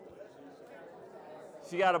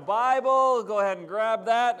If you got a Bible, go ahead and grab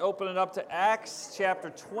that. Open it up to Acts chapter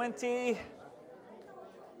 20.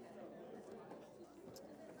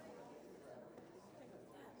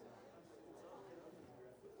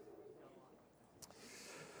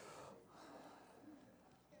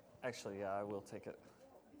 Actually, yeah, I will take it.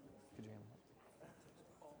 Could you hand me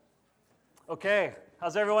that? Okay,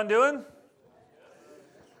 how's everyone doing?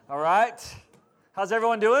 All right. How's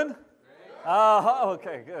everyone doing? Oh,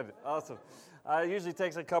 okay, good, awesome. It usually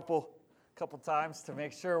takes a couple times to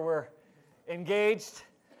make sure we're engaged.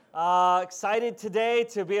 Excited today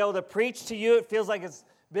to be able to preach to you. It feels like it's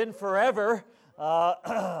been forever.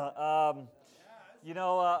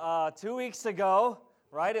 2 weeks ago,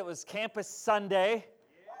 right? It was Campus Sunday.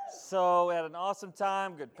 So we had an awesome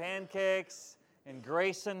time, good pancakes, and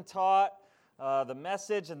Grayson taught the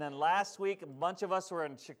message. And then last week, a bunch of us were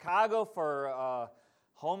in Chicago for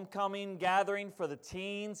homecoming gathering for the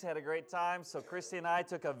teens. Had a great time. So Christy and I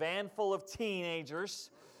took a van full of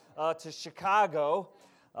teenagers to Chicago.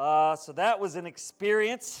 So that was an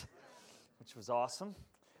experience, which was awesome.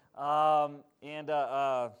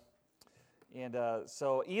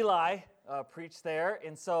 So Eli preached there,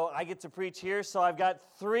 and so I get to preach here. So I've got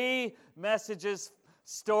 3 messages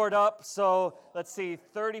stored up. So let's see,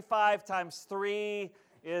 35 times 3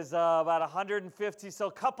 is about 150, so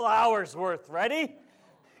a couple hours worth. Ready?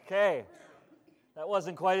 Okay. That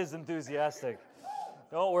wasn't quite as enthusiastic.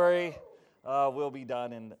 Don't worry, we'll be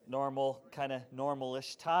done in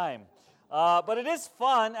normal-ish time. But it is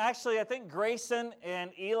fun. Actually, I think Grayson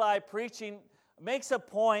and Eli preaching makes a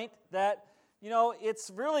point that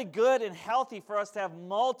it's really good and healthy for us to have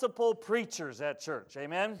multiple preachers at church.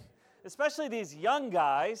 Amen? Especially these young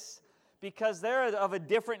guys, because they're of a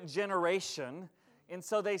different generation, and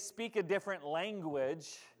so they speak a different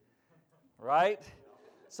language, right?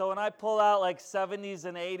 So when I pull out like 70s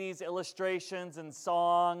and 80s illustrations and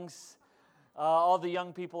songs, all the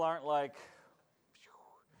young people aren't like,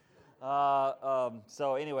 so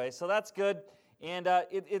that's good. And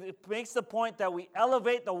it makes the point that we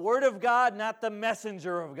elevate the Word of God, not the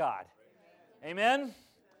messenger of God. Amen?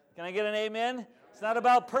 Can I get an amen? It's not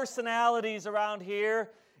about personalities around here.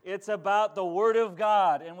 It's about the Word of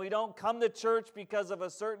God. And we don't come to church because of a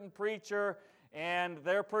certain preacher and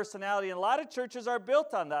their personality. And a lot of churches are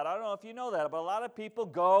built on that. I don't know if you know that, but a lot of people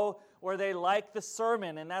go where they like the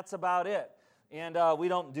sermon, and that's about it. And we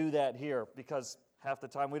don't do that here because half the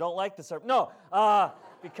time we don't like the sermon. No,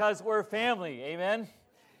 because we're family, amen?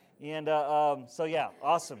 And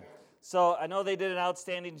awesome. So I know they did an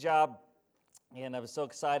outstanding job, and I was so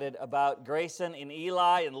excited about Grayson and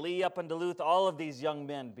Eli and Lee up in Duluth, all of these young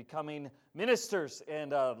men becoming ministers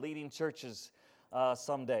and leading churches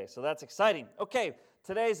someday. So that's exciting. Okay,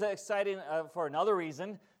 today's exciting for another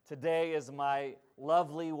reason. Today is my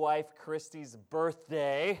lovely wife Christy's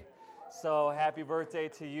birthday. So happy birthday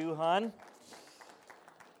to you, hon.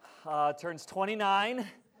 Turns 29.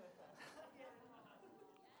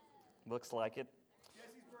 Looks like it,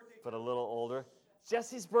 but a little older.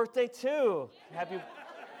 Jesse's birthday too. Happy.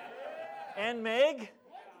 And Meg?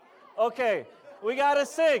 Okay, we gotta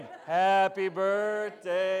sing. Happy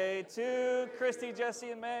birthday to Christy,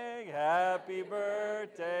 Jesse, and Meg. Happy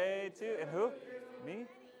birthday to, and who? Me?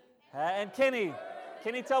 And Kenny.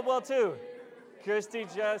 Kenny Tubwell too. Christy,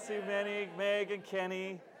 Jesse, Meg, and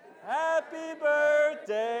Kenny. Happy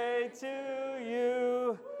birthday to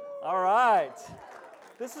you. All right.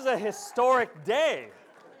 This is a historic day.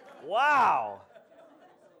 Wow.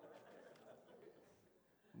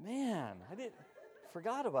 Man,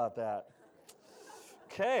 forgot about that.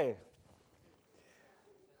 Okay.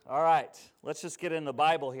 All right. Let's just get in the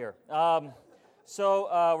Bible here.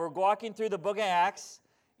 We're walking through the book of Acts,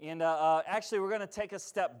 and actually we're going to take a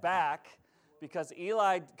step back because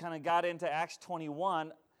Eli kind of got into Acts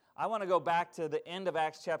 21. I want to go back to the end of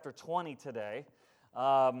Acts chapter 20 today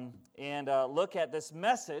and look at this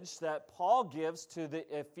message that Paul gives to the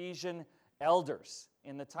Ephesian elders.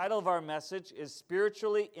 And the title of our message is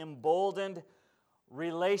Spiritually Emboldened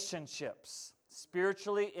Relationships.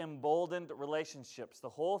 Spiritually Emboldened Relationships. The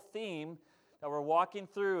whole theme that we're walking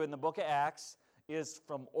through in the book of Acts is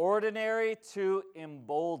from ordinary to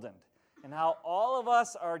emboldened. And how all of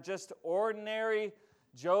us are just ordinary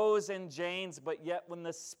Joes and Janes, but yet when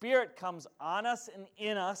the Spirit comes on us and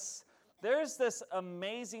in us, there's this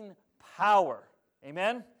amazing power.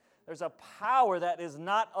 Amen? There's a power that is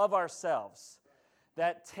not of ourselves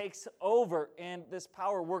that takes over, and this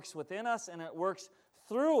power works within us, and it works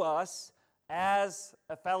through us as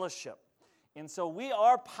a fellowship. And so we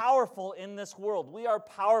are powerful in this world. We are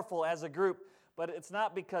powerful as a group, but it's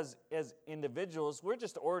not because as individuals, we're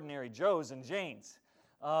just ordinary Joes and Janes.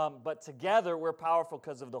 but together we're powerful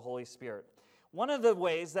because of the Holy Spirit. One of the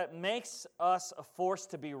ways that makes us a force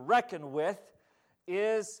to be reckoned with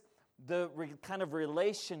is the kind of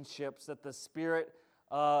relationships that the Spirit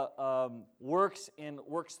works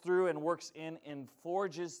through and works in and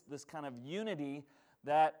forges this kind of unity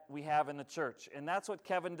that we have in the church. And that's what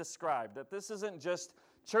Kevin described, that this isn't just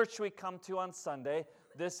church we come to on Sunday.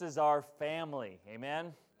 This is our family.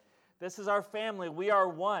 Amen? This is our family. We are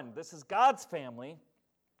one. This is God's family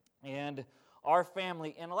and our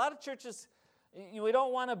family. And a lot of churches, we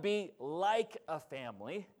don't want to be like a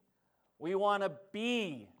family. We want to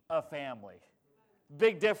be a family.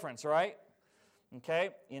 Big difference, right? Okay?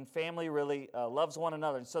 And family really loves one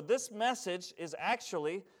another. And so this message is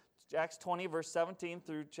actually, Acts 20, verse 17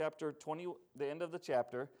 through chapter 20, the end of the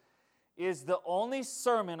chapter, is the only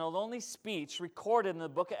sermon or the only speech recorded in the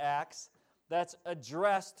book of Acts that's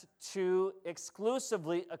addressed to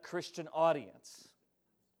exclusively a Christian audience.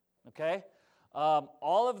 Okay?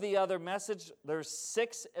 All of the other there's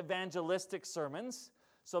 6 evangelistic sermons,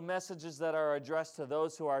 so messages that are addressed to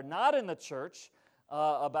those who are not in the church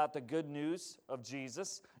about the good news of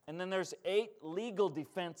Jesus. And then there's 8 legal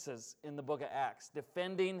defenses in the book of Acts,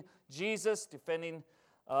 defending Jesus, defending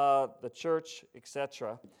the church,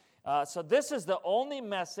 etc. So this is the only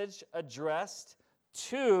message addressed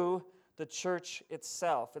to the church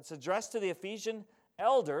itself. It's addressed to the Ephesian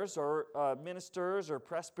elders or ministers or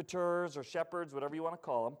presbyters or shepherds, whatever you want to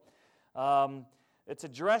call them. It's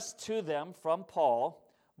addressed to them from Paul,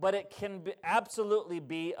 but it can absolutely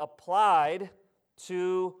be applied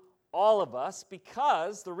to all of us,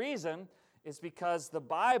 because the reason is because the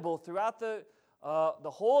Bible, throughout the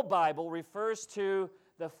whole Bible, refers to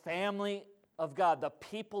the family of God, the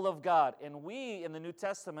people of God. And we in the New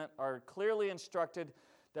Testament are clearly instructed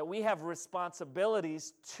that we have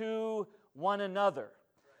responsibilities to one another.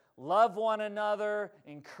 Love one another,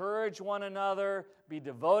 encourage one another, be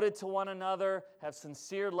devoted to one another, have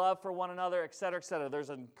sincere love for one another, etc., etc. There's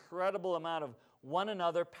an incredible amount of one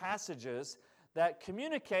another passages that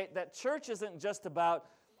communicate that church isn't just about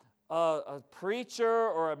a preacher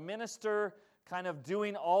or a minister kind of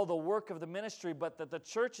doing all the work of the ministry, but that the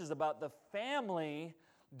church is about the family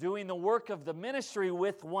doing the work of the ministry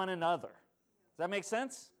with one another. Does that make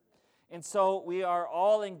sense? And so we are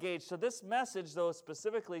all engaged. So this message, though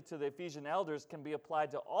specifically to the Ephesian elders, can be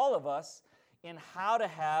applied to all of us in how to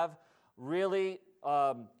have really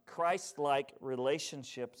Christ-like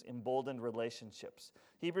relationships, emboldened relationships.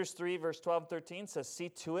 Hebrews 3, verse 12 and 13 says, "See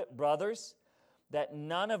to it, brothers, that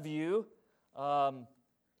none of you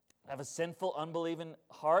have a sinful, unbelieving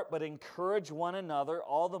heart, but encourage one another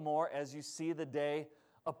all the more as you see the day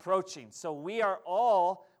approaching." So we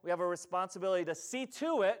have a responsibility to see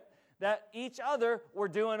to it that each other we're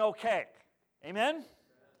doing okay. Amen?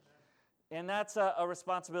 And that's a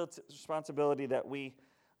responsibility that we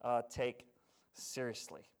take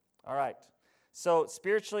seriously. All right. So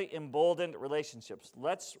spiritually emboldened relationships.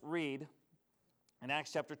 Let's read in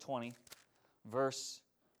Acts chapter 20, we're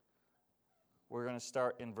going to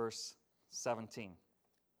start in verse 17.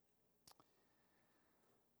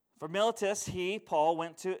 For Miletus,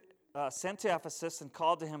 Paul, sent to Ephesus and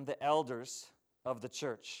called to him the elders of the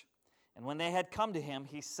church. And when they had come to him,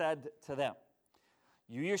 he said to them,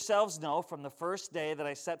 "You yourselves know from the first day that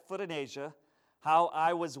I set foot in Asia how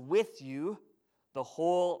I was with you the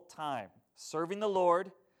whole time, serving the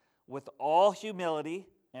Lord with all humility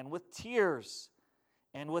and with tears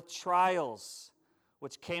and with trials,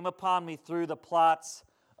 which came upon me through the plots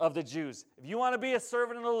of the Jews." If you want to be a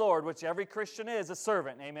servant of the Lord, which every Christian is a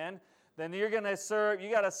servant, amen, then you got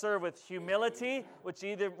to serve with humility,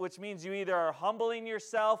 which means you either are humbling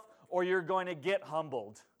yourself or you're going to get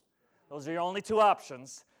humbled. Those are your only 2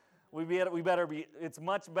 options. It's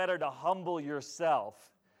much better to humble yourself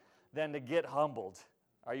than to get humbled.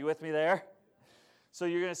 Are you with me there? So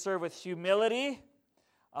you're going to serve with humility.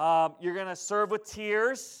 You're going to serve with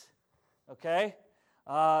tears, okay?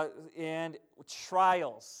 And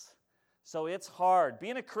trials. So it's hard.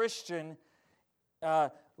 Being a Christian,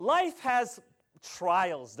 life has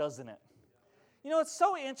trials, doesn't it? You know, it's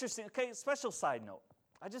so interesting. Okay, special side note.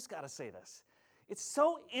 I just got to say this. It's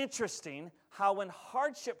so interesting how when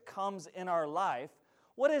hardship comes in our life,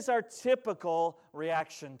 what is our typical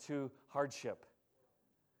reaction to hardship?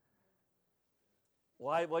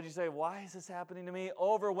 What'd you say? Why is this happening to me?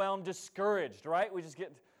 Overwhelmed, discouraged, right? We just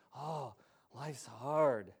get, life's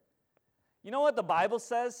hard. You know what the Bible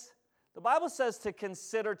says? The Bible says to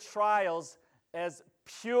consider trials as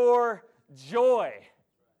pure joy.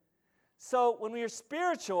 So when we are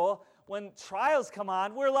spiritual, when trials come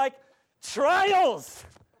on, we're like, trials!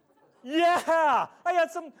 Yeah! I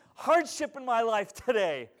got some hardship in my life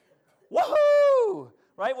today. Woohoo!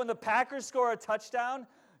 Right? When the Packers score a touchdown,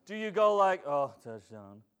 do you go like, oh,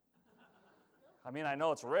 touchdown? I mean, I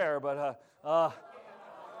know it's rare, but Especially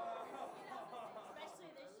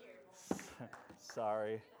this year.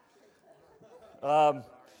 sorry.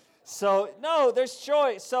 So, no, there's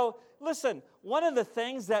joy. So, listen, one of the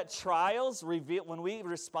things that trials reveal, when we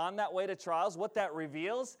respond that way to trials, what that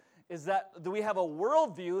reveals is that we have a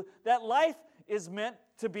worldview that life is meant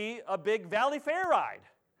to be a big Valley Fair ride.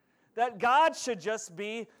 That God should just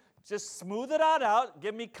smooth it all out,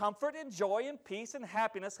 give me comfort and joy and peace and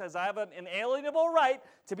happiness because I have an inalienable right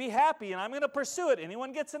to be happy and I'm going to pursue it.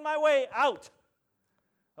 Anyone gets in my way, out.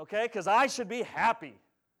 Okay, because I should be happy.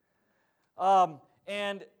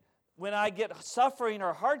 And when I get suffering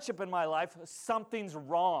or hardship in my life, something's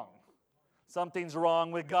wrong. Something's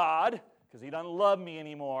wrong with God because He doesn't love me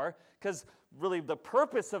anymore. Because really the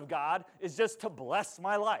purpose of God is just to bless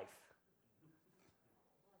my life.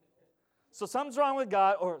 So something's wrong with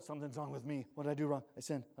God or something's wrong with me. What did I do wrong? I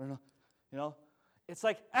sinned. I don't know. You know? It's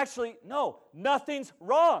like, actually, no, nothing's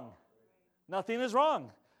wrong. Nothing is wrong.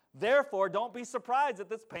 Therefore, don't be surprised at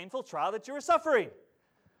this painful trial that you were suffering.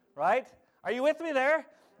 Right? Are you with me there?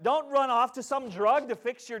 Don't run off to some drug to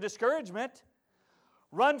fix your discouragement.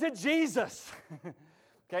 Run to Jesus.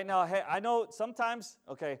 Okay, now, hey, I know sometimes,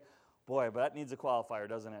 okay, boy, but that needs a qualifier,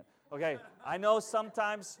 doesn't it? Okay, I know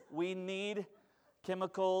sometimes we need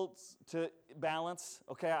chemicals to balance.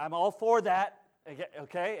 Okay, I'm all for that.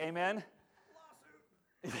 Okay, amen?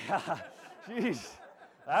 Yeah, jeez,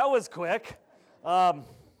 that was quick.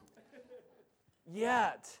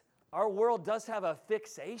 Yet, our world does have a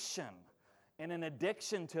fixation and an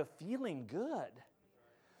addiction to feeling good.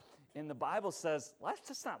 And the Bible says,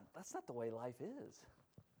 that's not the way life is.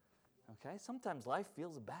 Okay? Sometimes life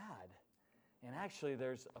feels bad. And actually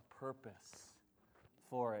there's a purpose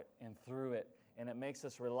for it and through it. And it makes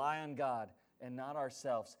us rely on God and not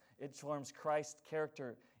ourselves. It forms Christ's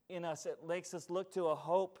character in us. It makes us look to a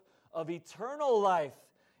hope of eternal life,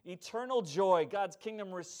 eternal joy, God's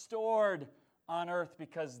kingdom restored on earth,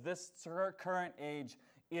 because this current age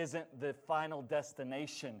isn't the final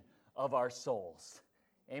destination of our souls.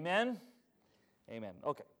 Amen? Amen.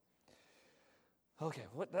 Okay. Okay,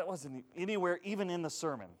 that wasn't anywhere even in the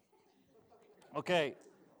sermon. Okay,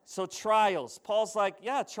 so trials. Paul's like,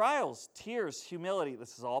 yeah, trials, tears, humility.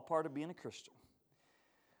 This is all part of being a Christian.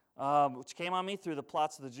 Which came on me through the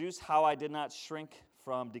plots of the Jews, how I did not shrink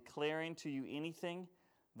from declaring to you anything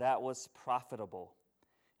that was profitable,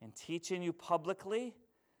 and teaching you publicly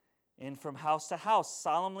and from house to house,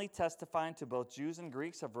 solemnly testifying to both Jews and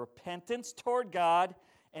Greeks of repentance toward God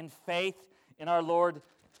and faith in our Lord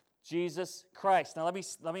Jesus Christ. Now let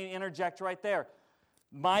me interject right there.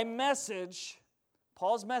 My message,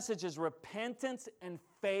 Paul's message, is repentance and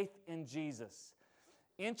faith in Jesus.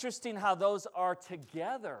 Interesting how those are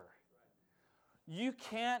together. You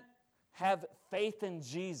can't have faith in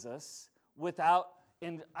Jesus without,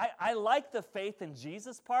 and I like the faith in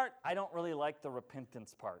Jesus part. I don't really like the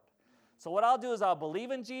repentance part. So what I'll do is I'll believe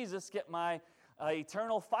in Jesus, get my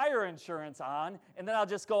eternal fire insurance on, and then I'll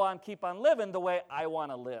just go on, keep on living the way I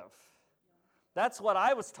want to live. That's what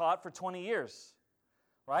I was taught for 20 years,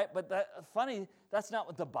 right? But that's not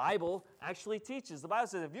what the Bible actually teaches. The Bible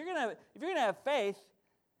says if you're gonna have faith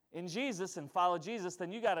in Jesus and follow Jesus,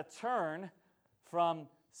 then you got to turn from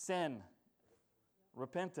sin,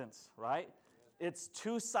 repentance, right? It's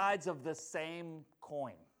two sides of the same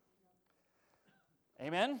coin.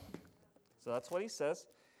 Amen? So that's what he says.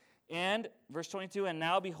 And verse 22, and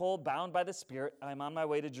now behold, bound by the Spirit, I am on my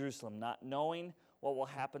way to Jerusalem, not knowing what will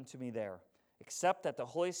happen to me there, except that the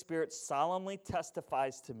Holy Spirit solemnly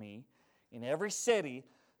testifies to me in every city,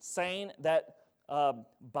 saying that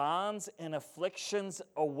bonds and afflictions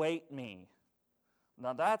await me.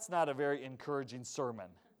 Now that's not a very encouraging sermon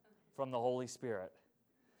from the Holy Spirit,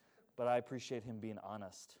 but I appreciate him being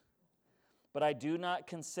honest. But I do not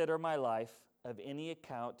consider my life of any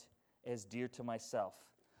account as dear to myself,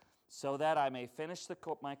 so that I may finish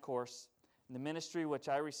my course in the ministry which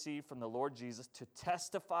I received from the Lord Jesus, to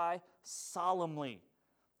testify solemnly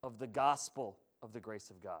of the gospel of the grace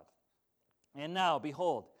of God. And now,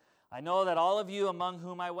 behold, I know that all of you among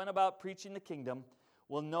whom I went about preaching the kingdom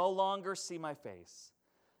will no longer see my face.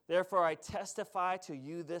 Therefore I testify to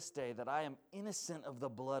you this day that I am innocent of the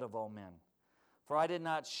blood of all men. For I did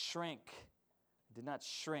not shrink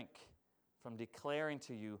from declaring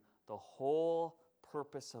to you the whole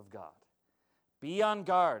purpose of God. Be on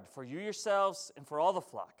guard for you yourselves and for all the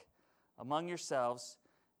flock among yourselves,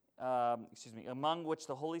 among which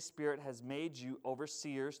the Holy Spirit has made you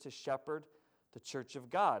overseers to shepherd the church of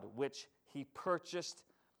God, which he purchased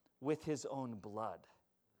with his own blood.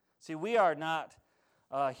 See, we are not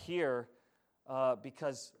here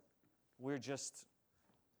because we're just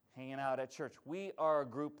hanging out at church. We are a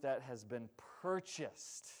group that has been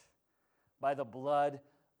purchased by the blood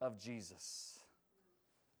of Jesus.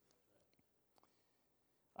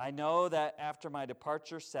 I know that after my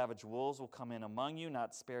departure, savage wolves will come in among you,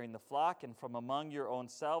 not sparing the flock, and from among your own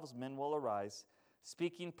selves men will arise,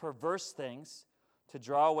 speaking perverse things to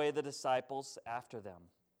draw away the disciples after them.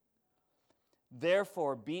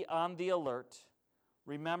 Therefore, be on the alert,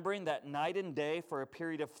 remembering that night and day for a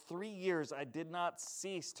period of 3 years I did not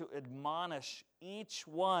cease to admonish each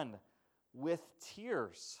one with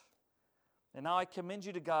tears. And now I commend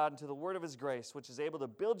you to God and to the word of his grace, which is able to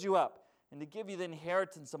build you up and to give you the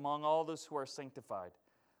inheritance among all those who are sanctified.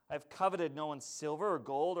 I have coveted no one's silver or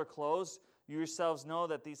gold or clothes. You yourselves know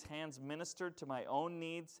that these hands ministered to my own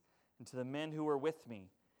needs and to the men who were with me.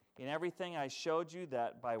 In everything I showed you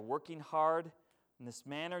that by working hard in this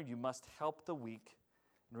manner you must help the weak.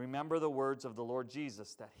 And remember the words of the Lord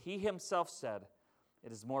Jesus, that he himself said,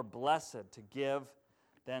 it is more blessed to give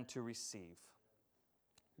than to receive.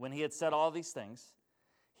 When he had said all these things,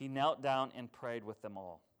 he knelt down and prayed with them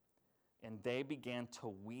all. And they began to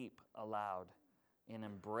weep aloud and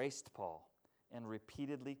embraced Paul and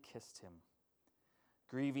repeatedly kissed him,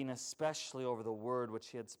 grieving especially over the word which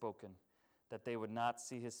he had spoken, that they would not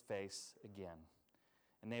see his face again.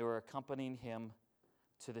 And they were accompanying him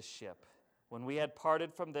to the ship. When we had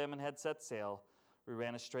parted from them and had set sail, we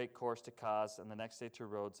ran a straight course to Kos, and the next day to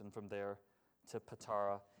Rhodes, and from there to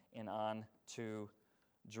Patara, and on to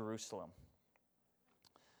Jerusalem.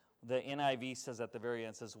 The NIV says at the very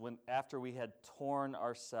end, says, after we had torn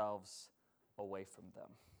ourselves away from them.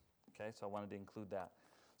 Okay, so I wanted to include that.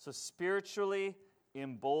 So spiritually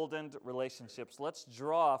emboldened relationships. Let's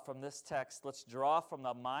draw from this text, let's draw from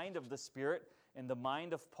the mind of the Spirit and the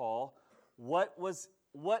mind of Paul. What was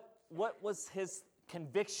his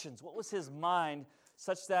convictions? What was his mind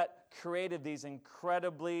such that created these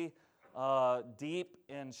incredibly deep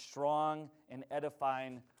and strong and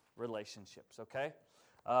edifying relationships, okay?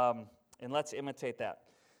 And let's imitate that.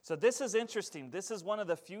 So this is interesting. This is one of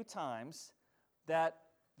the few times that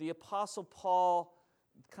the Apostle Paul,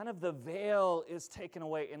 kind of the veil is taken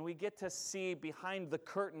away, and we get to see behind the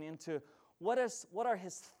curtain into what are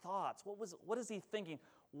his thoughts? What is he thinking?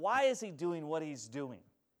 Why is he doing what he's doing?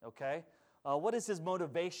 Okay? What is his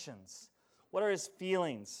motivations? What are his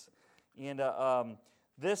feelings? And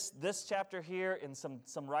this chapter here and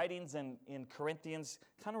some writings in Corinthians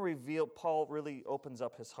kind of reveal, Paul really opens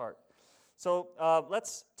up his heart. So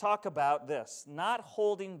let's talk about this, not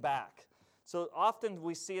holding back. So often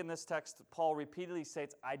we see in this text, Paul repeatedly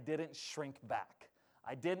states, I didn't shrink back.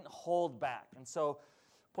 I didn't hold back. And so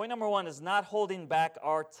point number one is not holding back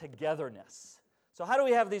our togetherness. So how do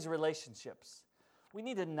we have these relationships? We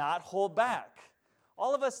need to not hold back.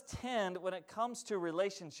 All of us tend, when it comes to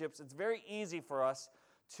relationships, it's very easy for us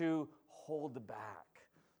to hold back,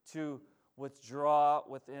 to withdraw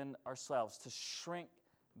within ourselves, to shrink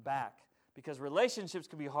back. Because relationships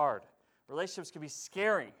can be hard. Relationships can be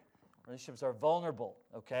scary. Relationships are vulnerable,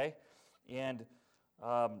 okay? And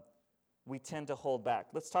we tend to hold back.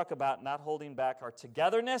 Let's talk about not holding back our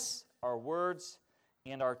togetherness, our words,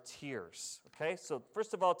 and our tears, okay? So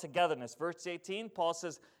first of all, togetherness. Verse 18, Paul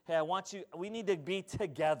says, hey, we need to be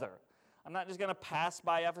together. I'm not just going to pass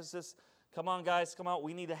by Ephesus. Come on, guys, come on.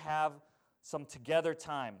 We need to have some together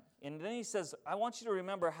time. And then he says, I want you to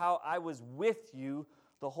remember how I was with you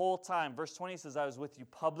the whole time. Verse 20 says, I was with you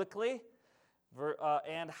publicly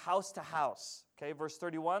and house to house. Okay, verse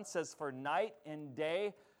 31 says, for night and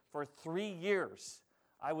day for 3 years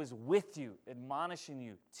I was with you, admonishing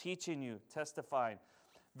you, teaching you, testifying.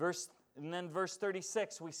 And then verse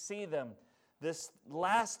 36, we see them, this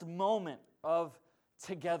last moment of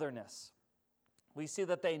togetherness. We see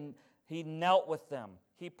that he knelt with them.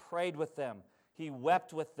 He prayed with them. He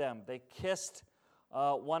wept with them. They kissed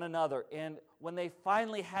one another. And when they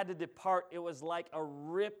finally had to depart, it was like a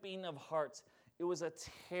ripping of hearts. It was a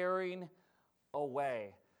tearing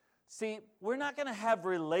away. See, we're not going to have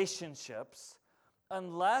relationships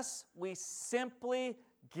unless we simply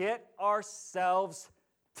get ourselves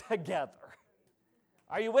together.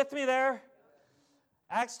 Are you with me there?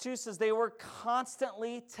 Acts 2 says they were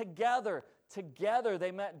constantly together. Together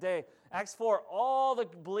they met day. Acts 4, all the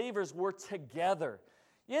believers were together.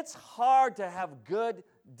 It's hard to have good,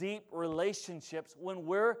 deep relationships when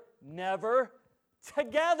we're never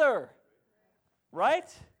together. Right?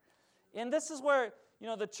 And this is where,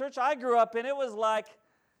 the church I grew up in, it was like,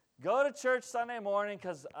 go to church Sunday morning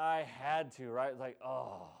because I had to, right? Like,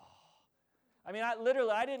 I mean,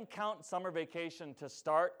 I didn't count summer vacation to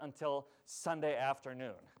start until Sunday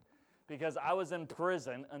afternoon because I was in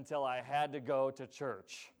prison until I had to go to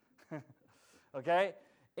church. Okay?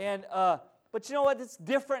 And, but you know what? It's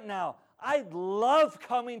different now. I love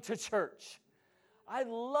coming to church. I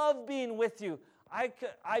love being with you.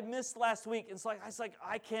 I missed last week. It's like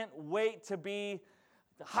I can't wait to be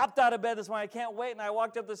hopped out of bed this morning. I can't wait. And I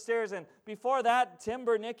walked up the stairs. And before that, Tim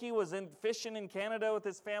Bernicki was fishing in Canada with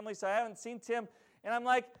his family, so I haven't seen Tim. And I'm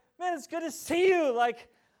like, man, it's good to see you. Like,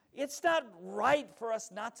 it's not right for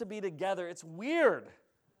us not to be together. It's weird.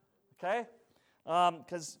 Okay?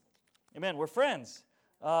 Because, amen, we're friends.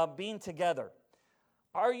 Being together.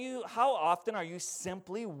 How often are you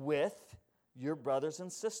simply with your brothers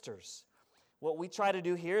and sisters? What we try to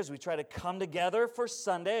do here is we try to come together for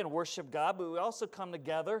Sunday and worship God, but we also come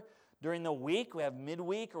together during the week. We have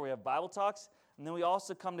midweek or we have Bible talks, and then we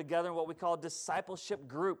also come together in what we call discipleship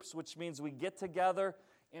groups, which means we get together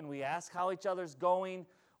and we ask how each other's going.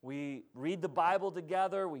 We read the Bible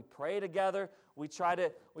together. We pray together. We try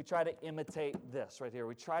to imitate this right here.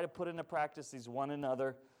 We try to put into practice these one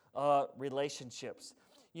another relationships.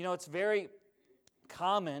 You know, it's very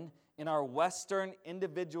common in our Western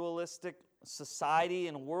individualistic society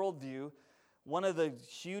and worldview. One of the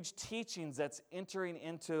huge teachings that's entering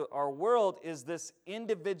into our world is this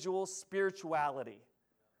individual spirituality.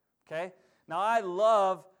 Okay? Now, I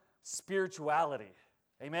love spirituality.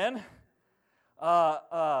 Amen?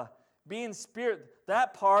 Being spirit,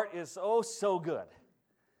 that part is so good.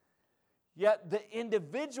 Yet the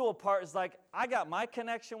individual part is like, I got my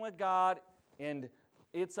connection with God, and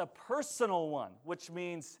it's a personal one, which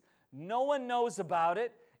means no one knows about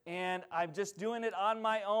it, and I'm just doing it on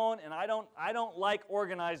my own, and I don't like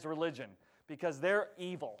organized religion because they're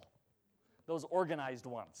evil, those organized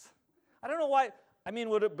ones. I don't know why. I mean,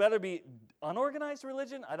 would it better be unorganized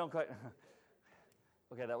religion? I don't quite.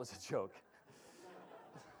 Okay, that was a joke.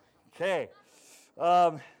 Okay.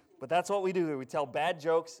 But that's what we do. We tell bad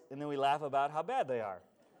jokes, and then we laugh about how bad they are.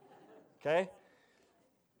 Okay?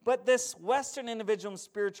 But this Western individual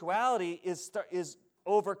spirituality is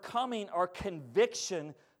overcoming our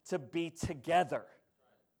conviction to be together.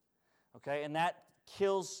 Okay? And that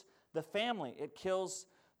kills the family. It kills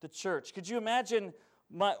the church. Could you imagine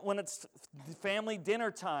when it's family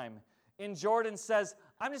dinner time and Jordan says,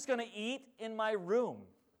 I'm just going to eat in my room?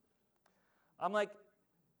 I'm like,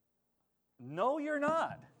 no, you're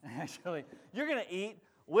not. Actually, you're going to eat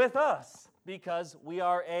with us because we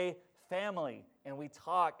are a family and we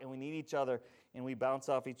talk and we need each other and we bounce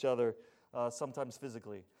off each other, sometimes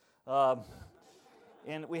physically.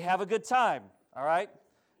 And we have a good time, all right?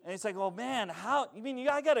 And it's like, well, man, how? You mean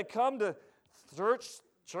I got to come to church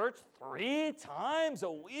 3 times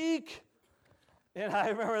a week? And I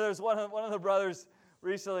remember there's one of the brothers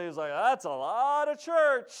recently was like, that's a lot of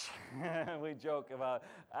church. We joke about,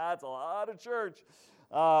 that's a lot of church.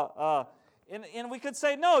 And we could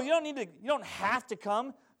say, no, you don't have to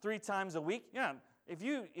come 3 times a week. You know,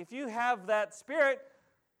 if you have that spirit,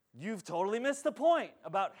 you've totally missed the point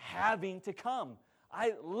about having to come.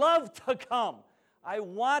 I love to come. I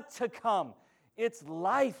want to come. It's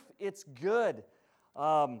life. It's good.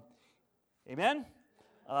 Amen?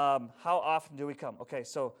 How often do we come? Okay,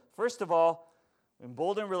 so first of all,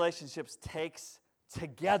 emboldened relationships takes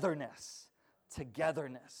togetherness.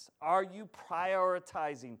 Togetherness. Are you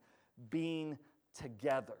prioritizing being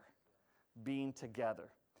together? Being together.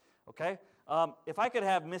 Okay? If I could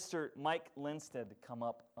have Mr. Mike Linstead come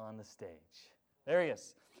up on the stage. There he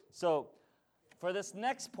is. So, for this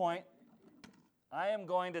next point, I am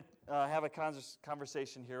going to have a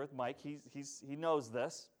conversation here with Mike. He knows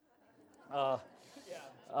this.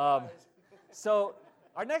 So,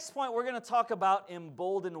 our next point, we're going to talk about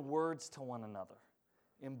emboldened words to one another.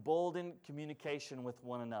 Emboldened communication with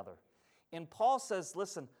one another. And Paul says,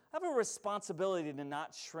 listen, I have a responsibility to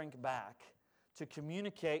not shrink back, to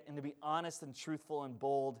communicate and to be honest and truthful and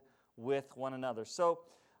bold with one another. So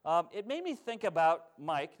it made me think about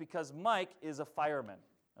Mike because Mike is a fireman,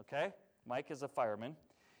 okay? Mike is a fireman.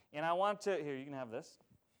 And I want to, here, you can have this.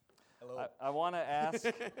 Hello. I want to ask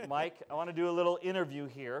Mike, I want to do a little interview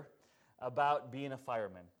here about being a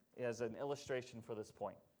fireman as an illustration for this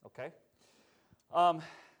point, okay?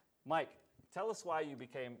 Mike, tell us why you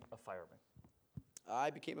became a fireman.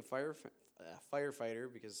 I became a firefighter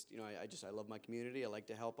because I love my community. I like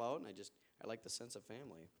to help out, and I like the sense of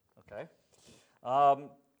family. Okay.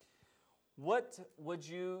 What would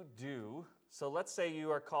you do? So let's say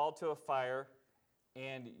you are called to a fire,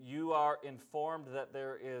 and you are informed that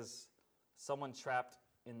there is someone trapped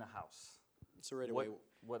in the house. So right away,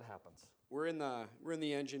 what happens? we're in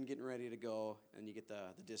the engine getting ready to go, and you get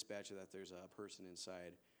the dispatcher that there's a person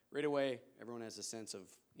inside. Right away, everyone has a sense of,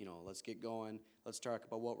 let's get going. Let's talk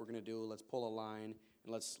about what we're going to do. Let's pull a line,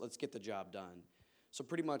 and let's get the job done. So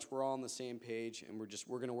pretty much we're all on the same page, and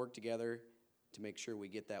we're going to work together to make sure we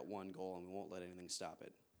get that one goal, and we won't let anything stop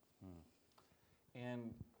it.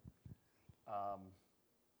 And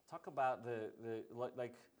talk about the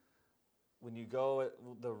like when you go,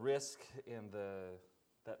 the risk and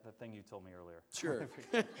the thing you told me earlier. Sure.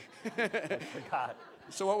 I forgot.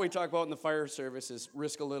 So what we talk about in the fire service is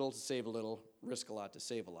risk a little to save a little, risk a lot to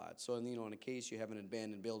save a lot. So in a case you have an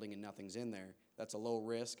abandoned building and nothing's in there, that's a low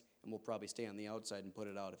risk, and we'll probably stay on the outside and put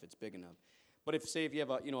it out if it's big enough. But if you have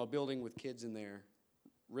a building with kids in there,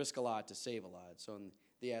 risk a lot to save a lot. So in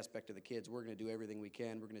the aspect of the kids, we're going to do everything we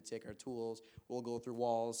can. We're going to take our tools. We'll go through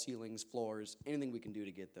walls, ceilings, floors, anything we can do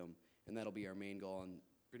to get them, and that'll be our main goal. And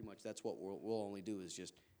pretty much that's what we'll only do is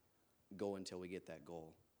just go until we get that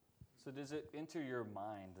goal. So does it enter your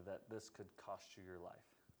mind that this could cost you your life?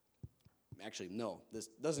 Actually, no. This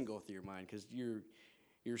doesn't go through your mind because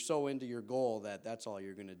you're so into your goal that that's all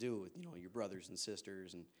you're going to do with your brothers and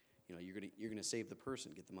sisters, and you're going to save the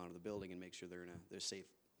person, get them out of the building, and make sure they're in a safe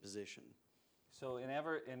position. So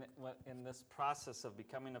in this process of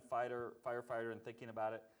becoming a firefighter and thinking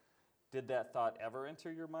about it, did that thought ever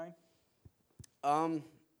enter your mind?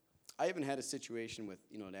 I haven't had a situation with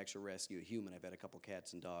to actually rescue a human. I've had a couple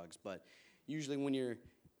cats and dogs, but usually when you're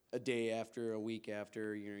a day after, a week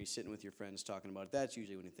after, you're sitting with your friends talking about it, that's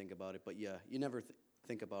usually when you think about it. But yeah, you never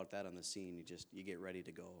think about that on the scene. You get ready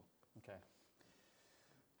to go. Okay.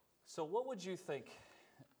 So what would you think,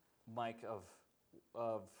 Mike,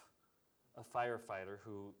 of a firefighter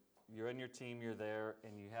who you're in your team, you're there,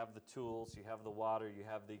 and you have the tools, you have the water, you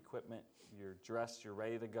have the equipment, you're dressed, you're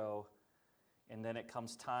ready to go, and then it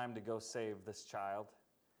comes time to go save this child.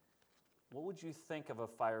 What would you think of a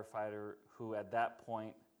firefighter who at that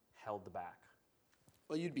point held back?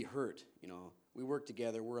 Well, you'd be hurt. We work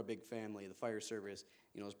together. We're a big family. The fire service,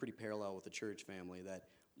 is pretty parallel with the church family, that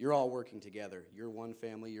you're all working together. You're one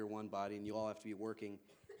family, you're one body, and you all have to be working,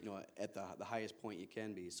 at the highest point you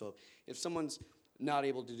can be. So if someone's not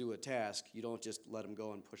able to do a task, you don't just let them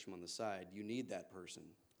go and push them on the side. You need that person.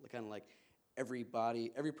 Kind of like every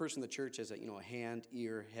person in the church has a hand,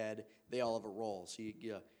 ear, head. They all have a role. So you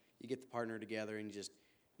get the partner together and you just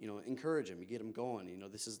encourage them. You get them going.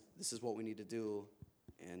 This is what we need to do,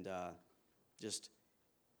 and just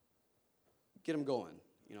get them going.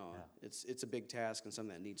 It's a big task and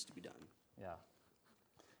something that needs to be done. Yeah.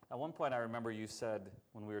 At one point, I remember you said,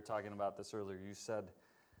 when we were talking about this earlier, you said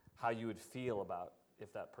how you would feel about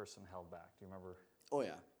if that person held back. Do you remember? Oh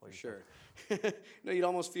yeah, for sure. No, you'd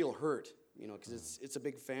almost feel hurt, because it's a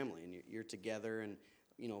big family and you're together, and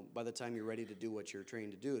by the time you're ready to do what you're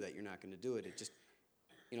trained to do, that you're not going to do it. It just,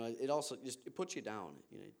 it also just it puts you down.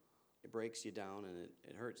 It breaks you down and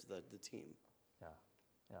it hurts the team.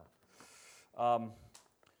 Yeah.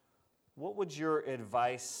 What would your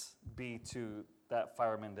advice be to that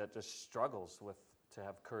fireman that just struggles to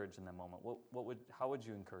have courage in that moment? How would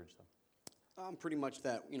you encourage them? Pretty much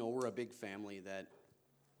that, we're a big family, that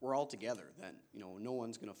we're all together, that, no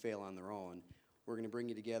one's going to fail on their own. We're going to bring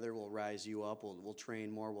you together, we'll rise you up, we'll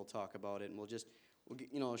train more, we'll talk about it, and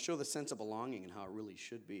we'll show the sense of belonging and how it really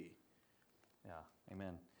should be. Yeah,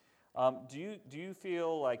 amen. Do you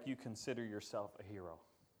feel like you consider yourself a hero?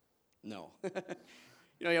 No.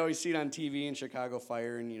 You always see it on TV in Chicago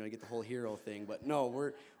Fire, and you get the whole hero thing. But no,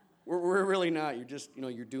 we're really not. You're just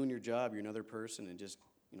you're doing your job. You're another person, and just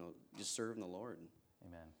serving the Lord.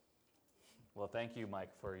 Amen. Well, thank you,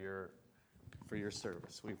 Mike, for your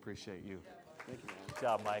service. We appreciate you. Thank you, man. Good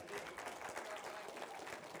job, Mike.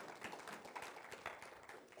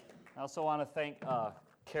 I also want to thank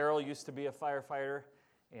Carol. Used to be a firefighter,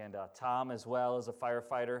 and Tom as well as a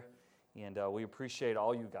firefighter, and we appreciate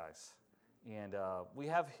all you guys. And we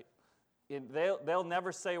have, they'll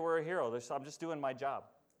never say we're a hero. I'm just doing my job,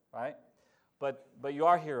 right? But you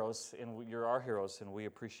are heroes, and you're our heroes, and we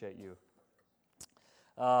appreciate you.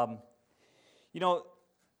 The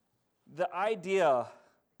idea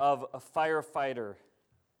of a firefighter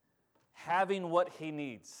having what he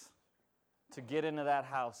needs to get into that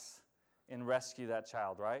house and rescue that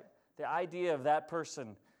child, right? The idea of that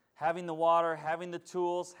person having the water, having the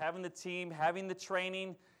tools, having the team, having the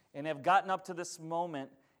training, and have gotten up to this moment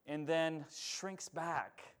and then shrinks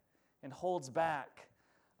back and holds back.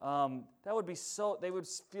 That would be they would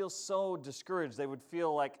feel so discouraged. They would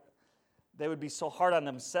feel like they would be so hard on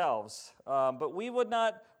themselves. But we would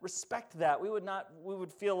not respect that. We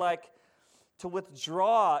would feel like to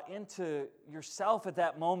withdraw into yourself at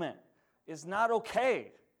that moment is not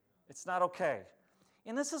okay. It's not okay.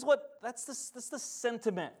 And this is the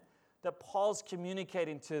sentiment that Paul's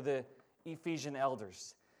communicating to the Ephesian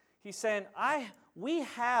elders. He's saying, I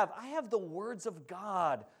have the words of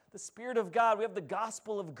God, the Spirit of God. We have the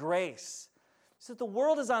gospel of grace. So the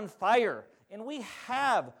world is on fire, and we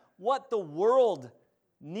have what the world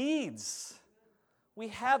needs. We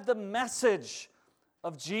have the message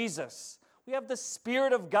of Jesus. We have the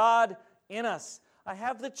Spirit of God in us. I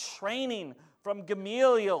have the training from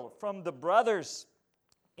Gamaliel, from the brothers.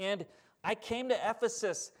 And I came to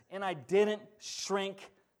Ephesus, and I didn't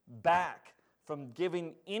shrink back from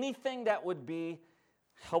giving anything that would be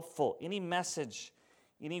helpful, any message,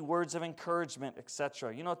 any words of encouragement,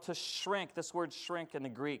 etc. You know, to shrink, this word shrink in the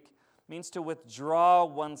Greek, means to withdraw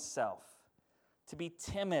oneself, to be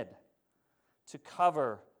timid, to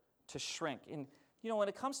cover, to shrink. And, you know, when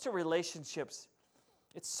it comes to relationships,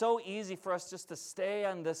 it's so easy for us just to stay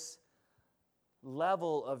on this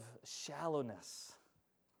level of shallowness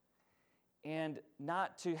and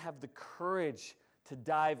not to have the courage to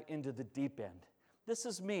dive into the deep end. This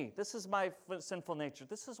is me. This is my sinful nature.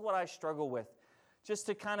 This is what I struggle with. Just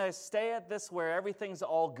to kind of stay at this where everything's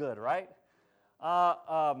all good, right?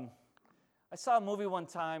 I saw a movie one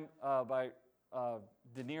time by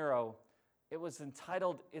De Niro. It was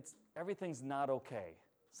entitled, Everything's Not Okay.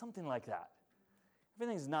 Something like that.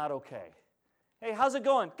 Everything's not okay. Hey, how's it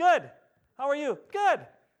going? Good. How are you? Good.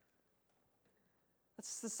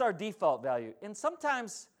 This is our default value. And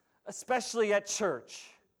sometimes, especially at church,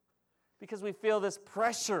 because we feel this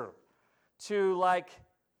pressure to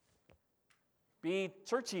be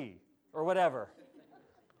churchy or whatever,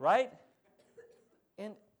 right?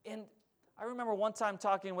 And I remember one time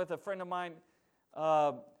talking with a friend of mine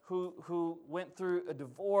who went through a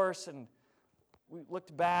divorce, and we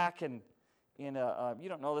looked back, and you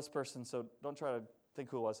don't know this person, so don't try to think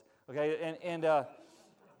who it was, okay?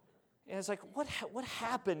 And it's like, what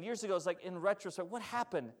happened years ago? It's like, in retrospect, what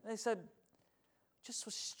happened? And they said, just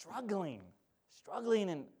was struggling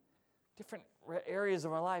in different areas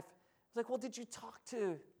of our life. It's like, well, did you talk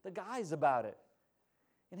to the guys about it?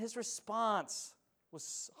 And his response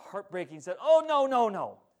was heartbreaking. He said, oh,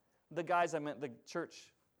 no. The guys, I meant the church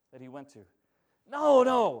that he went to.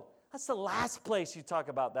 No, that's the last place you talk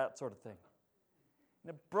about that sort of thing. And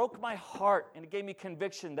it broke my heart, and it gave me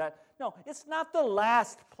conviction that, no, it's not the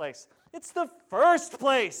last place. It's the first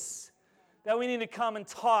place that we need to come and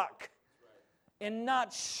talk and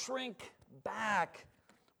not shrink back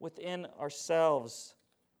within ourselves.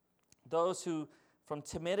 Those who, from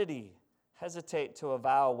timidity, hesitate to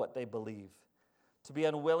avow what they believe, to be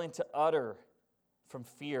unwilling to utter from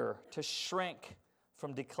fear, to shrink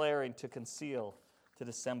from declaring, to conceal, to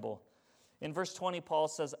dissemble. In verse 20, Paul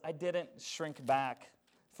says, I didn't shrink back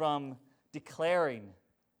from declaring,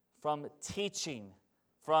 from teaching,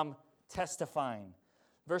 from testifying.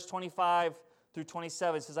 Verse 25 through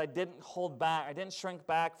 27 says, I didn't hold back, I didn't shrink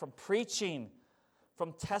back from preaching,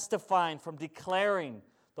 from testifying, from declaring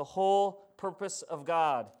the whole purpose of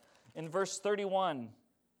God. In verse 31,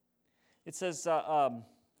 it says,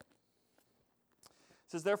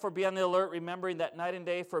 therefore be on the alert, remembering that night and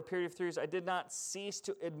day for a period of 3 years I did not cease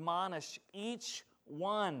to admonish each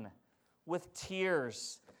one with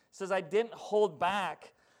tears. It says I didn't hold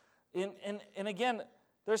back. And again,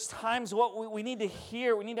 there's times what we need to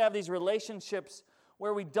hear, we need to have these relationships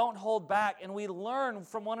where we don't hold back and we learn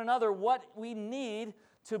from one another what we need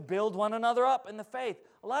to build one another up in the faith.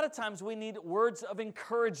 A lot of times we need words of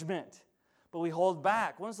encouragement, but we hold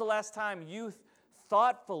back. When's the last time you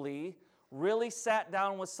thoughtfully really sat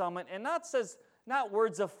down with someone and not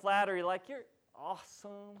words of flattery like, you're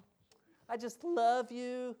awesome, I just love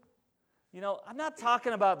you. You know, I'm not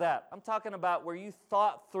talking about that. I'm talking about where you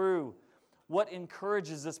thought through what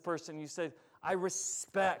encourages this person. You say, I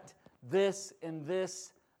respect this and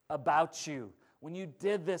this about you. When you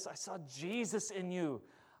did this, I saw Jesus in you.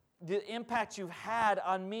 The impact you've had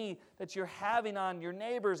on me, that you're having on your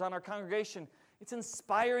neighbors, on our congregation, it's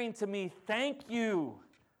inspiring to me. Thank you.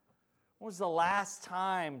 When was the last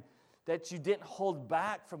time that you didn't hold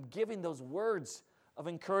back from giving those words of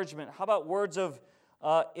encouragement? How about words of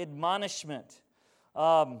admonishment?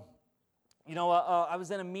 I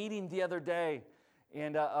was in a meeting the other day,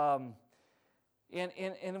 and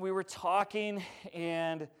we were talking,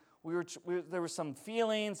 and there were some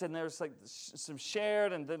feelings, and there's some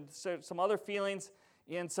shared, and then some other feelings,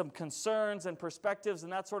 and some concerns and perspectives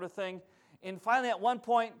and that sort of thing. And finally, at one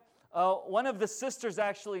point, one of the sisters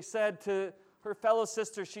actually said to her fellow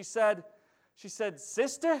sister, she said,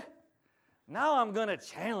 sister, now I'm going to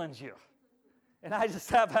challenge you. And I just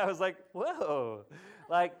sat back, I was like, whoa.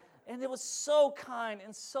 And it was so kind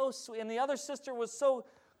and so sweet. And the other sister was so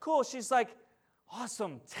cool. She's like,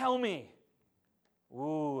 awesome, tell me.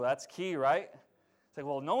 Ooh, that's key, right? It's like,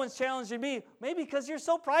 well, no one's challenging me. Maybe because you're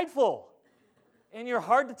so prideful and you're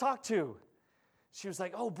hard to talk to. She was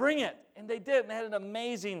like, oh, bring it. And they did, and they had an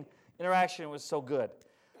amazing interaction. It was so good.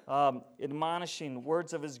 Admonishing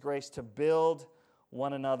words of his grace to build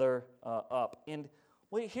one another up. And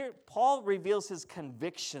here, Paul reveals his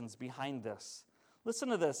convictions behind this. Listen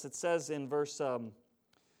to this. It says in verse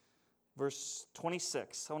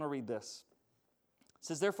 26. I want to read this. It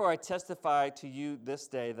says, therefore I testify to you this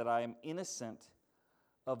day that I am innocent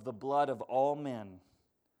of the blood of all men.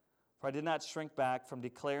 For I did not shrink back from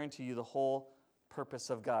declaring to you the whole purpose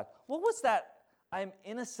of God. What was that? I am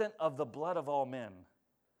innocent of the blood of all men.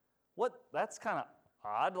 That's kind of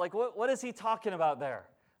odd. Like, what is he talking about there?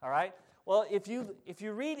 All right? Well, if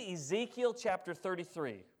you read Ezekiel chapter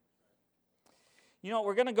 33, you know,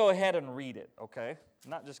 we're going to go ahead and read it, okay? I'm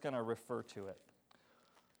not just going to refer to it.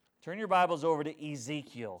 Turn your Bibles over to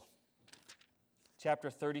Ezekiel chapter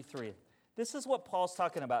 33. This is what Paul's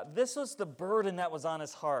talking about. This was the burden that was on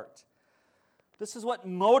his heart. This is what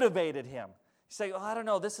motivated him. You say, oh, I don't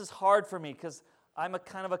know, this is hard for me because I'm a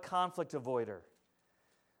kind of a conflict avoider.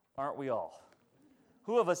 Aren't we all?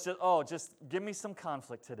 Who of us just give me some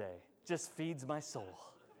conflict today. Just feeds my soul.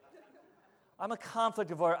 I'm a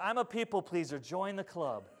conflict avoider. I'm a people pleaser. Join the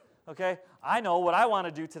club. Okay? I know what I want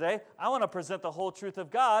to do today. I want to present the whole truth of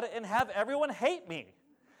God and have everyone hate me.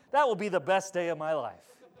 That will be the best day of my life.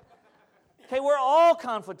 Okay, we're all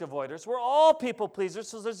conflict avoiders. We're all people pleasers.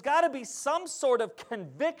 So there's got to be some sort of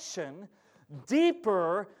conviction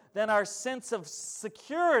deeper than our sense of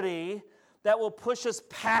security that will push us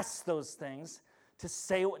past those things to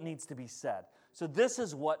say what needs to be said. So this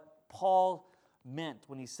is what Paul meant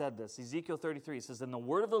when he said this. Ezekiel 33 says, and the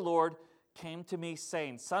word of the Lord came to me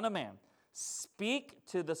saying, Son of man, speak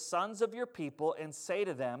to the sons of your people and say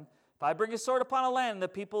to them, if I bring a sword upon a land, and the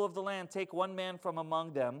people of the land take one man from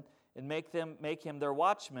among them and make him their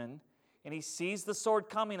watchman, and he sees the sword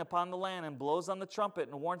coming upon the land and blows on the trumpet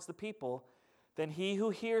and warns the people, then he who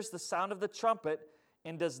hears the sound of the trumpet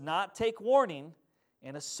and does not take warning,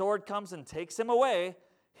 and a sword comes and takes him away,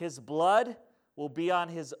 his blood will be on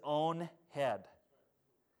his own head.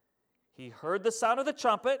 He heard the sound of the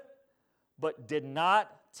trumpet, but did not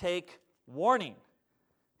take warning.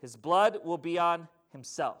 His blood will be on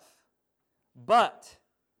himself. But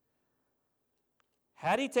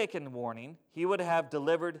had he taken warning, he would have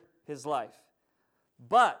delivered his life.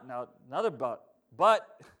 But, now another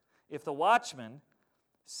but if the watchman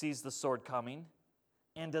sees the sword coming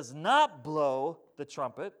and does not blow the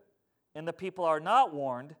trumpet, and the people are not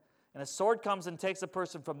warned, and a sword comes and takes a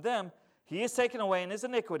person from them, he is taken away in his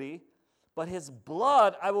iniquity, but his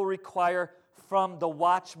blood I will require from the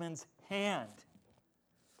watchman's hand.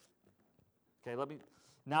 Okay,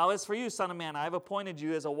 now as for you, son of man, I have appointed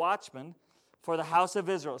you as a watchman for the house of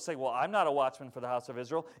Israel. Say, well, I'm not a watchman for the house of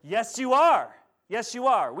Israel. Yes, you are. Yes, you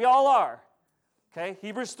are. We all are. Okay,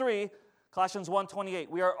 Hebrews 3, Colossians 1:28.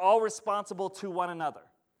 We are all responsible to one another.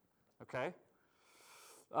 Okay?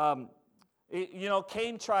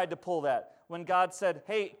 Cain tried to pull that. When God said,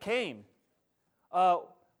 hey, Cain,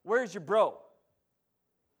 where's your bro?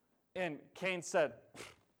 And Cain said,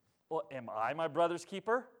 well, am I my brother's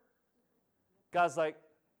keeper? God's like,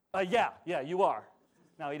 yeah, you are.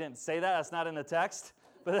 Now, he didn't say that. That's not in the text.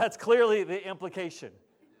 But that's clearly the implication.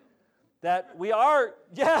 That we are,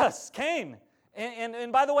 yes, Cain.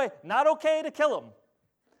 And by the way, not okay to kill him.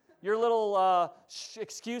 Your little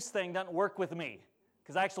excuse thing doesn't work with me.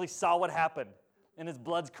 Because I actually saw what happened. And his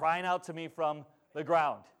blood's crying out to me from the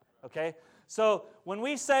ground. Okay? So when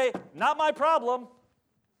we say, not my problem,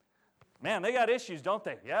 man, they got issues, don't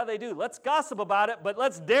they? Yeah, they do. Let's gossip about it, but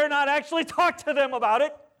let's dare not actually talk to them about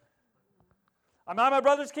it. Am I my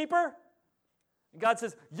brother's keeper? And God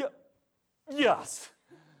says, yes.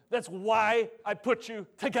 That's why I put you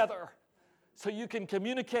together. So you can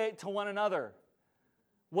communicate to one another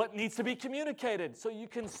what needs to be communicated. So you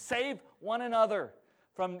can save one another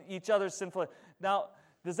from each other's sinful. Now,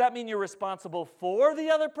 does that mean you're responsible for the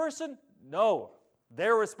other person? No.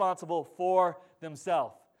 They're responsible for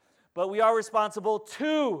themselves. But we are responsible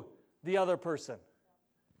to the other person.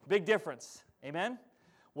 Big difference. Amen?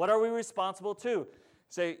 What are we responsible to?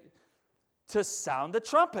 Say, to sound the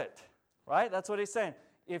trumpet. Right? That's what he's saying.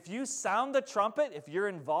 If you sound the trumpet, if you're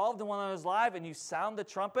involved in one another's life and you sound the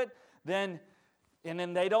trumpet, then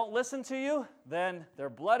they don't listen to you, then their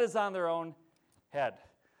blood is on their own head.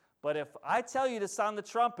 But if I tell you to sound the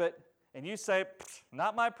trumpet and you say,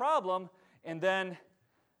 not my problem, and then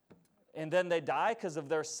they die because of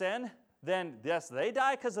their sin, then yes, they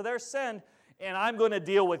die because of their sin, and I'm going to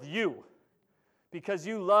deal with you because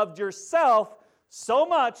you loved yourself so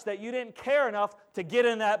much that you didn't care enough to get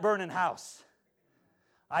in that burning house.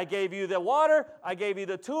 I gave you the water, I gave you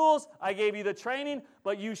the tools, I gave you the training,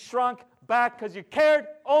 but you shrunk back because you cared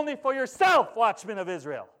only for yourself, watchmen of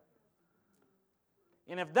Israel.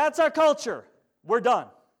 And if that's our culture, we're done.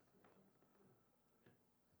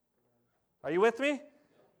 Are you with me?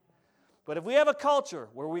 But if we have a culture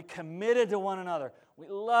where we're committed to one another, we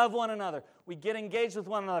love one another, we get engaged with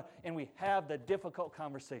one another, and we have the difficult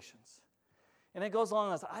conversations. And it goes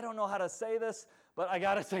along with this. I don't know how to say this, but I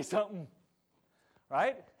got to say something.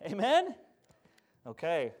 Right? Amen?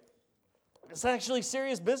 Okay. It's actually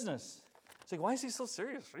serious business. It's like, why is he so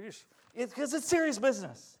serious? Because it's serious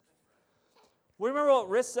business. We remember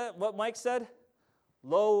what Mike said?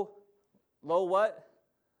 Low what?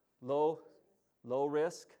 Low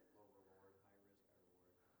risk.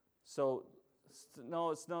 So,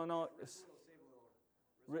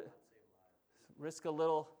 risk a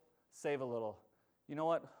little, save a little. You know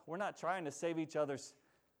what? We're not trying to save each other's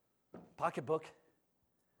pocketbook.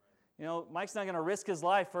 You know, Mike's not going to risk his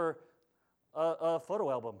life for a photo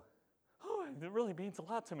album. Oh, it really means a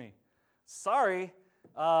lot to me. Sorry,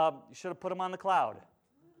 you should have put him on the cloud.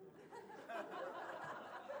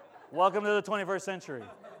 Welcome to the 21st century.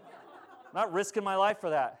 I'm not risking my life for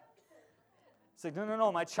that. It's like,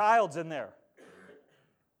 no, my child's in there.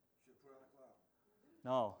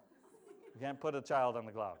 No, you can't put a child on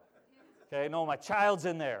the cloud. Okay, no, my child's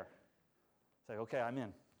in there. It's like, okay, I'm in.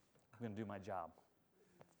 I'm going to do my job.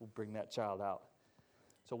 We'll bring that child out.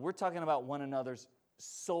 So we're talking about one another's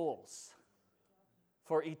souls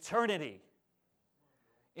for eternity.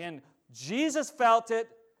 And Jesus felt it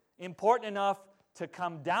important enough to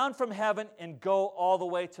come down from heaven and go all the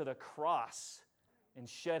way to the cross and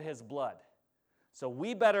shed his blood. So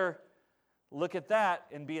we better look at that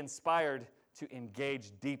and be inspired to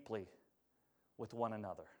engage deeply with one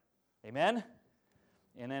another. Amen?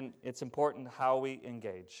 And then it's important how we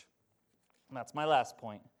engage. And that's my last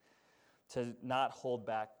point, to not hold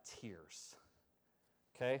back tears.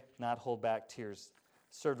 Okay? Not hold back tears.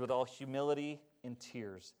 Served with all humility and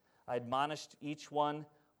tears. I admonished each one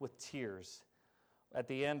with tears. At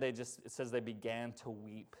the end, it says they began to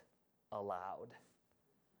weep aloud.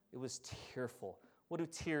 It was tearful. What do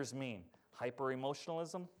tears mean?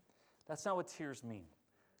 Hyper-emotionalism? That's not what tears mean.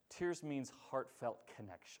 Tears means heartfelt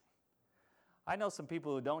connection. I know some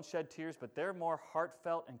people who don't shed tears, but they're more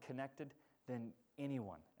heartfelt and connected than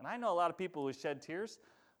anyone. And I know a lot of people who shed tears,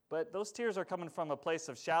 but those tears are coming from a place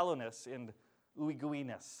of shallowness and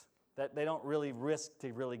ooey-gooey-ness, that they don't really risk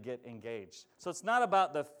to really get engaged. So it's not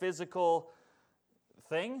about the physical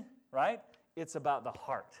thing, right? It's about the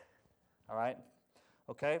heart, all right?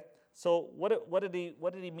 Okay? So what did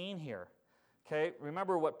he mean here? Okay,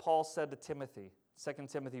 remember what Paul said to Timothy, 2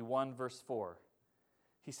 Timothy 1, verse 4.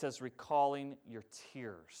 He says, recalling your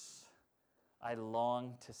tears, I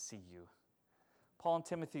long to see you. Paul and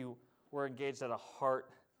Timothy were engaged at a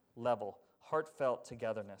heart level, heartfelt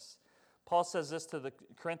togetherness. Paul says this to the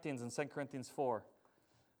Corinthians in 2 Corinthians 4.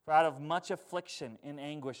 For out of much affliction and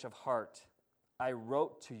anguish of heart, I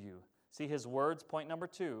wrote to you. See his words, point number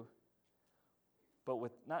 2. But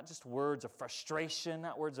with not just words of frustration,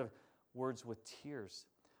 words with tears.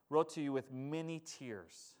 Wrote to you with many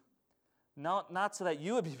tears. Not so that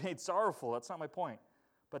you would be made sorrowful, that's not my point,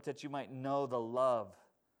 but that you might know the love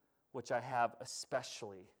which I have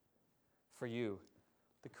especially for you.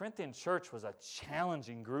 The Corinthian church was a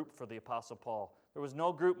challenging group for the Apostle Paul. There was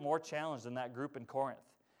no group more challenged than that group in Corinth.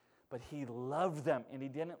 But he loved them, and he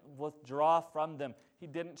didn't withdraw from them. He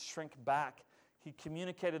didn't shrink back. He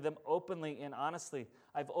communicated them openly and honestly.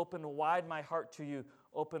 I've opened wide my heart to you.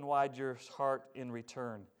 Open wide your heart in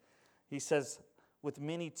return. He says, with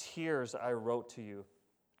many tears I wrote to you.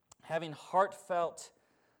 Having heartfelt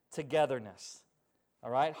togetherness.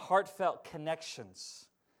 All right? Heartfelt connections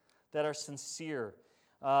that are sincere.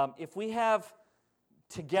 If we have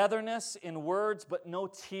togetherness in words but no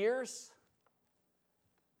tears,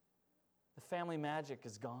 the family magic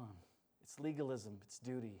is gone. It's legalism. It's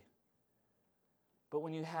duty. But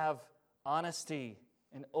when you have honesty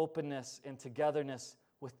and openness and togetherness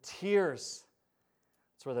with tears,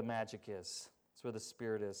 that's where the magic is. That's where the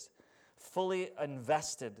Spirit is. Fully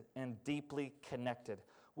invested and deeply connected.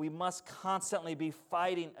 We must constantly be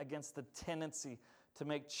fighting against the tendency to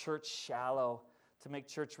make church shallow, to make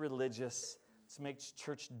church religious, to make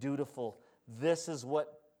church dutiful. This is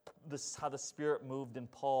how the Spirit moved in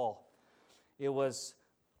Paul.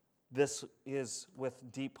 This is with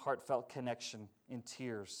deep, heartfelt connection in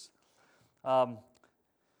tears.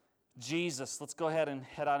 Jesus, let's go ahead and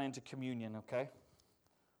head on into communion, okay? Let's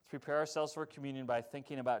prepare ourselves for communion by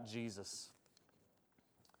thinking about Jesus.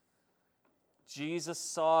 Jesus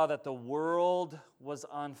saw that the world was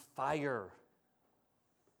on fire.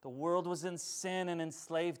 The world was in sin and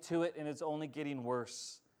enslaved to it, and it's only getting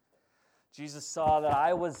worse. Jesus saw that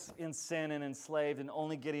I was in sin and enslaved and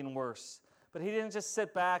only getting worse. But he didn't just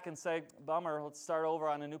sit back and say, bummer, let's start over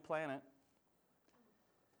on a new planet.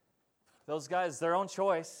 Those guys, their own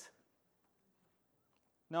choice.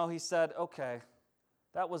 No, he said, okay,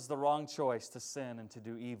 that was the wrong choice to sin and to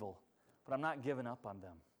do evil, but I'm not giving up on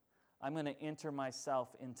them. I'm going to enter myself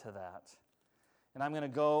into that. And I'm going to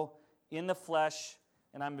go in the flesh,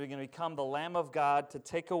 and I'm going to become the Lamb of God to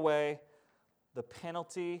take away the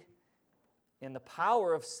penalty and the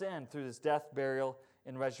power of sin through his death, burial,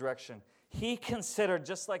 and resurrection. He considered,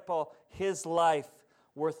 just like Paul, his life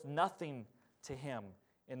worth nothing to him,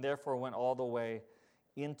 and therefore went all the way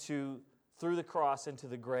through the cross into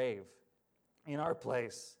the grave in our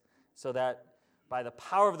place, so that by the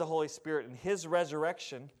power of the Holy Spirit and his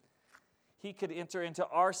resurrection, he could enter into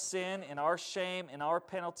our sin and our shame and our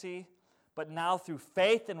penalty, but now through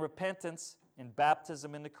faith and repentance and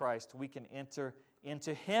baptism into Christ, we can enter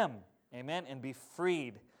into him, amen, and be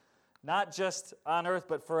freed, not just on earth,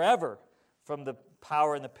 but forever from the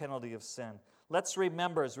power and the penalty of sin. Let's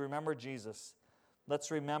remember, as we remember Jesus, let's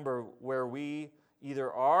remember where we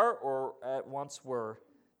either are or at once were,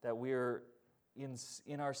 that we're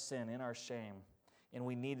in our sin, in our shame, and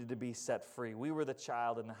we needed to be set free. We were the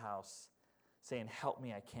child in the house saying, help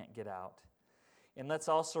me, I can't get out. And let's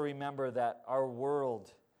also remember that our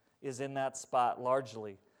world is in that spot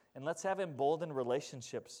largely. And let's have emboldened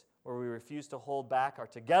relationships where we refuse to hold back our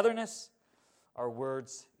togetherness, our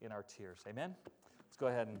words, and our tears. Amen? Let's go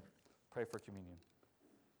ahead and pray for communion.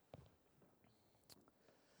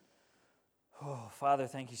 Oh, Father,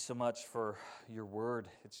 thank you so much for your word.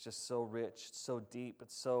 It's just so rich, so deep,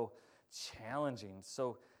 it's so challenging,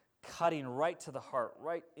 so cutting right to the heart,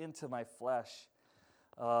 right into my flesh.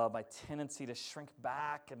 My tendency to shrink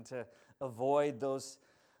back and to avoid those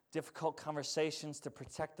difficult conversations, to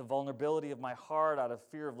protect the vulnerability of my heart out of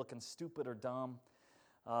fear of looking stupid or dumb.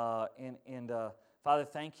 Father,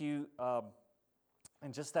 thank you,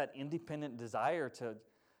 and just that independent desire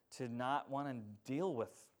to not want to deal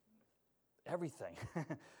with everything.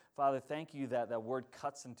 Father, thank you that that word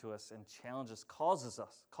cuts into us and challenges,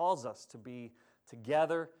 calls us to be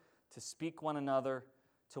together, to speak to one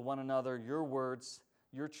another, your words,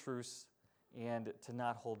 your truths, and to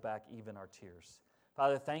not hold back even our tears.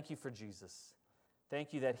 Father, thank you for Jesus.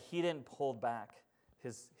 Thank you that he didn't hold back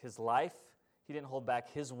his life. He didn't hold back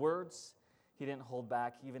his words. He didn't hold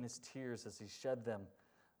back even his tears as he shed them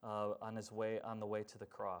on the way to the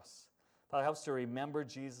cross. Father, help us to remember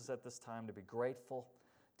Jesus at this time, to be grateful,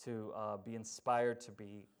 to be inspired to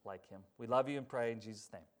be like him. We love you and pray in Jesus'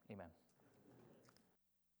 name. Amen.